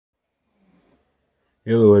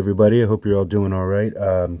Hello everybody, I hope you're all doing alright.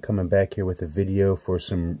 I'm coming back here with a video for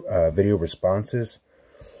some video responses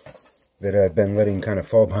that I've been letting kind of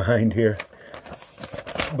fall behind here.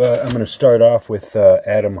 But I'm going to start off with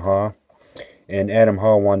Adam Haw. And Adam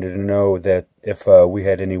Haw wanted to know that if we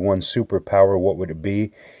had any one superpower, what would it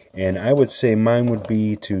be? And I would say mine would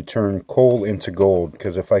be to turn coal into gold.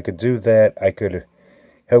 Because if I could do that, I could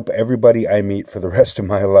help everybody I meet for the rest of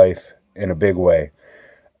my life in a big way.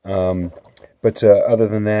 But other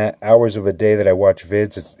than that, hours of a day that I watch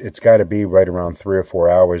vids, it's got to be right around 3 or 4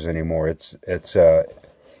 hours anymore. It's a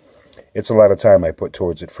lot of time I put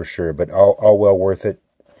towards it for sure, but all well worth it.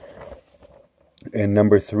 And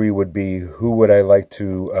number 3 would be, who would I like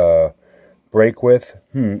to break with?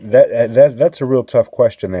 That's a real tough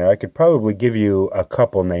question there. I could probably give you a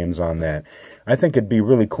couple names on that. I think it'd be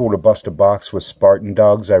really cool to bust a box with Spartan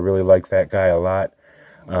Dogs. I really like that guy a lot.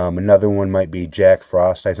 Another one might be Jack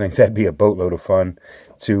Frost. I think that'd be a boatload of fun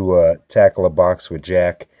to tackle a box with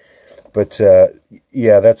Jack. But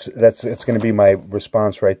yeah, it's going to be my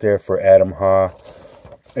response right there for Adam Haw.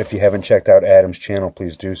 If you haven't checked out Adam's channel,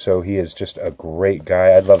 please do so. He is just a great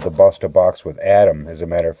guy. I'd love to bust a box with Adam, as a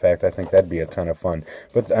matter of fact. I think that'd be a ton of fun.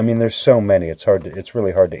 But I mean, there's so many. It's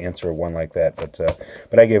really hard to answer one like that.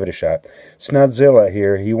 But I gave it a shot. Snodzilla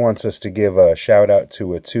here. He wants us to give a shout out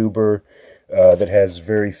to a tuber that has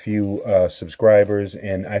very few subscribers,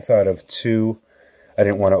 and I thought of 2. I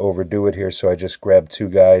didn't want to overdo it here, so I just grabbed 2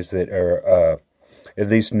 guys that are at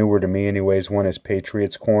least newer to me anyways. One is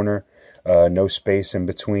Patriots Corner, no space in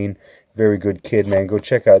between. Very good kid, man. Go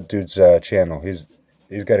check out dude's channel. He's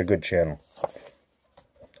got a good channel.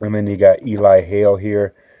 And then you got Eli Hale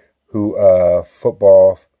here, who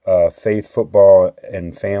Faith, Football,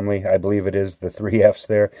 and Family, I believe it is, the 3 F's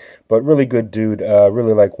there. But really good dude.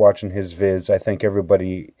 Really like watching his vids. I think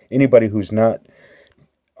anybody who's not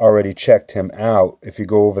already checked him out, if you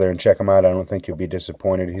go over there and check him out, I don't think you'll be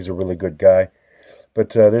disappointed. He's a really good guy. But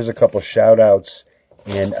there's a couple shout outs.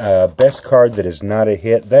 And best card that is not a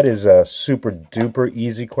hit, that is a super duper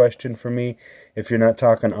easy question for me. If you're not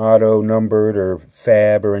talking auto, numbered, or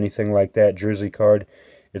fab, or anything like that, jersey card,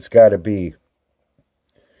 it's got to be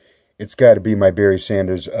my Barry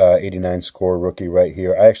Sanders 89 score rookie right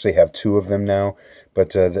here. I actually have 2 of them now, but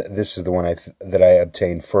this is the one that I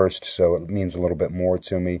obtained first, so it means a little bit more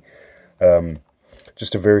to me.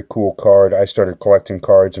 Just a very cool card. I started collecting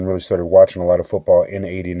cards and really started watching a lot of football in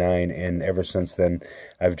 '89, and ever since then,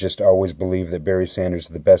 I've just always believed that Barry Sanders is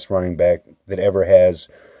the best running back that ever has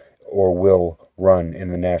or will run in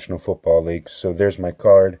the National Football League. So there's my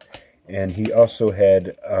card. And he also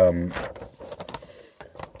had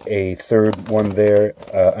a third one there,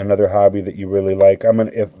 another hobby that you really like. I'm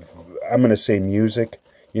gonna say music.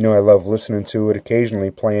 You know, I love listening to it, occasionally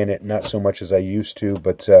playing it, not so much as I used to,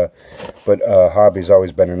 but hobby's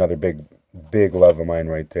always been another big love of mine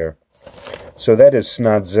right there. So that is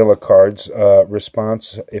Snodzilla Cards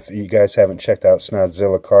response. If you guys haven't checked out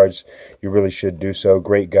Snodzilla Cards, you really should do so.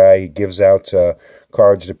 Great guy. He gives out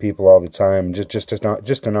cards to people all the time. Just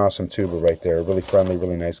an awesome tuber right there. Really friendly,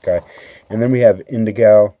 really nice guy. And then we have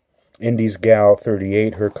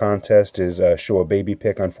Indysgal38, her contest is show a baby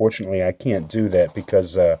pic. Unfortunately, I can't do that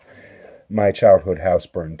because my childhood house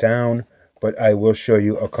burned down. But I will show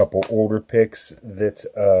you a couple older pics that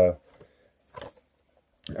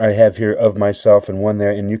I have here of myself and one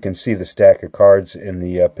there. And you can see the stack of cards in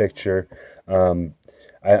the picture. I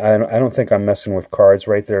don't think I'm messing with cards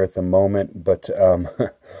right there at the moment, but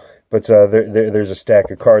there's a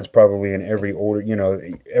stack of cards probably in every order, you know,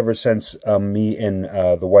 ever since me and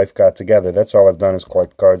the wife got together. That's all I've done is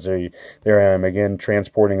collect cards. There I am again,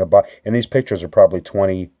 transporting a box. And these pictures are probably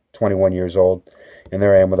 20, 21 years old. And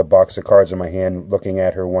there I am with a box of cards in my hand, looking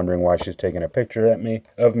at her, wondering why she's taking a picture of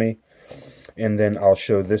me. And then I'll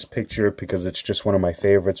show this picture because it's just one of my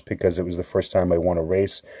favorites, because it was the first time I won a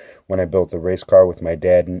race when I built the race car with my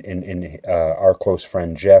dad and our close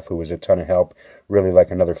friend Jeff, who was a ton of help, really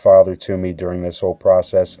like another father to me during this whole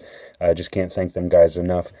process. I just can't thank them guys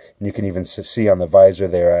enough. And you can even see on the visor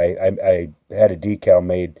there, I had a decal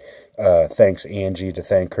made, thanks Angie, to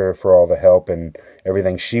thank her for all the help and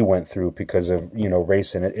everything she went through because of, you know,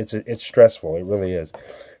 racing. It's stressful, it really is.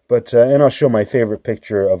 But, and I'll show my favorite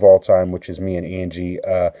picture of all time, which is me and Angie.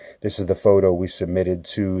 This is the photo we submitted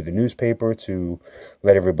to the newspaper to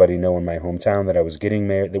let everybody know in my hometown that I was getting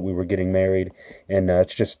married, that we were getting married. And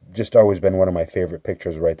it's just always been one of my favorite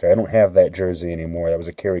pictures right there. I don't have that jersey anymore. That was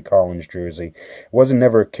a Kerry Collins jersey. Wasn't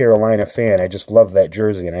never a Carolina fan. I just loved that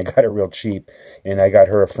jersey, and I got it real cheap. And I got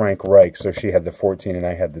her a Frank Reich, so she had the 14 and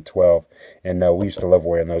I had the 12. And we used to love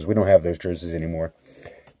wearing those. We don't have those jerseys anymore.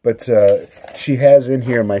 But she has in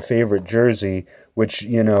here my favorite jersey, which,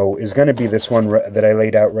 you know, is going to be this one that I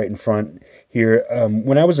laid out right in front here.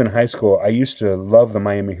 When I was in high school, I used to love the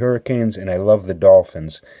Miami Hurricanes, and I love the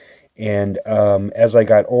Dolphins. And as I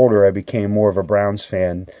got older, I became more of a Browns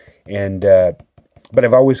fan. And but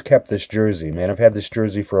I've always kept this jersey, man. I've had this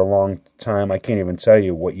jersey for a long time. I can't even tell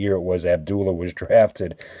you what year it was Abdullah was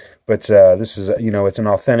drafted. But this is, you know, it's an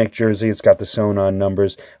authentic jersey. It's got the sewn-on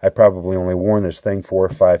numbers. I probably only worn this thing 4 or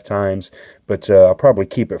 5 times. But I'll probably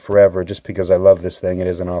keep it forever just because I love this thing. It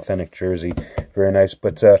is an authentic jersey. Very nice.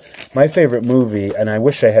 But my favorite movie, and I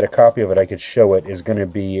wish I had a copy of it, I could show it, is going to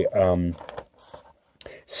be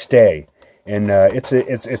Stay. And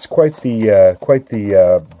it's quite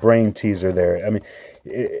the brain teaser there. I mean,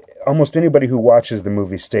 almost anybody who watches the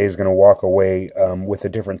movie Stay is going to walk away with a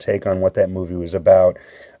different take on what that movie was about.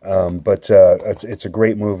 But it's a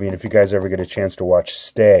great movie, and if you guys ever get a chance to watch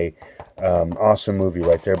Stay, awesome movie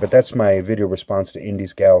right there. But that's my video response to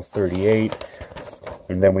Indysgal38,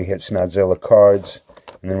 and then we hit Snodzilla cards.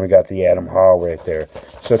 And then we got the Adam Hall right there.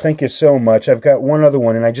 So thank you so much. I've got one other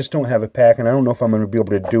one, and I just don't have a pack, and I don't know if I'm going to be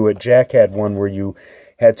able to do it. Jack had one where you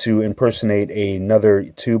had to impersonate another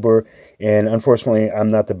tuber, and unfortunately,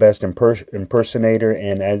 I'm not the best impersonator,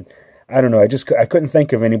 and I don't know, I couldn't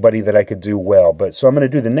think of anybody that I could do well. But so I'm going to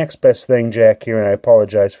do the next best thing, Jack, here, and I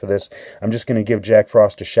apologize for this. I'm just going to give Jack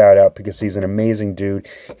Frost a shout-out because he's an amazing dude.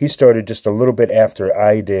 He started just a little bit after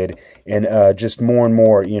I did, and just more and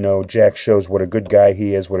more, you know, Jack shows what a good guy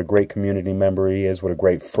he is, what a great community member he is, what a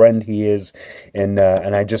great friend he is, and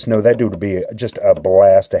I just know that dude would be just a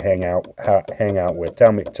blast to hang out with.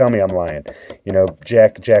 Tell me I'm lying. You know,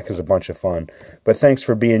 Jack is a bunch of fun. But thanks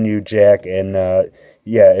for being you, Jack, and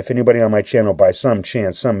yeah, if anybody on my channel by some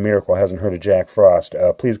chance, some miracle hasn't heard of Jack Frost,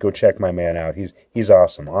 please go check my man out. He's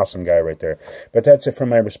awesome. Awesome guy right there. But that's it for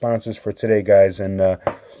my responses for today, guys. And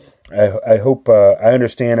I hope I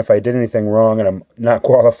understand if I did anything wrong and I'm not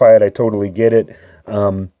qualified. I totally get it.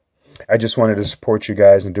 I just wanted to support you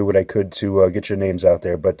guys and do what I could to get your names out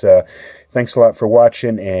there. But thanks a lot for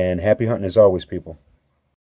watching, and happy hunting as always, people.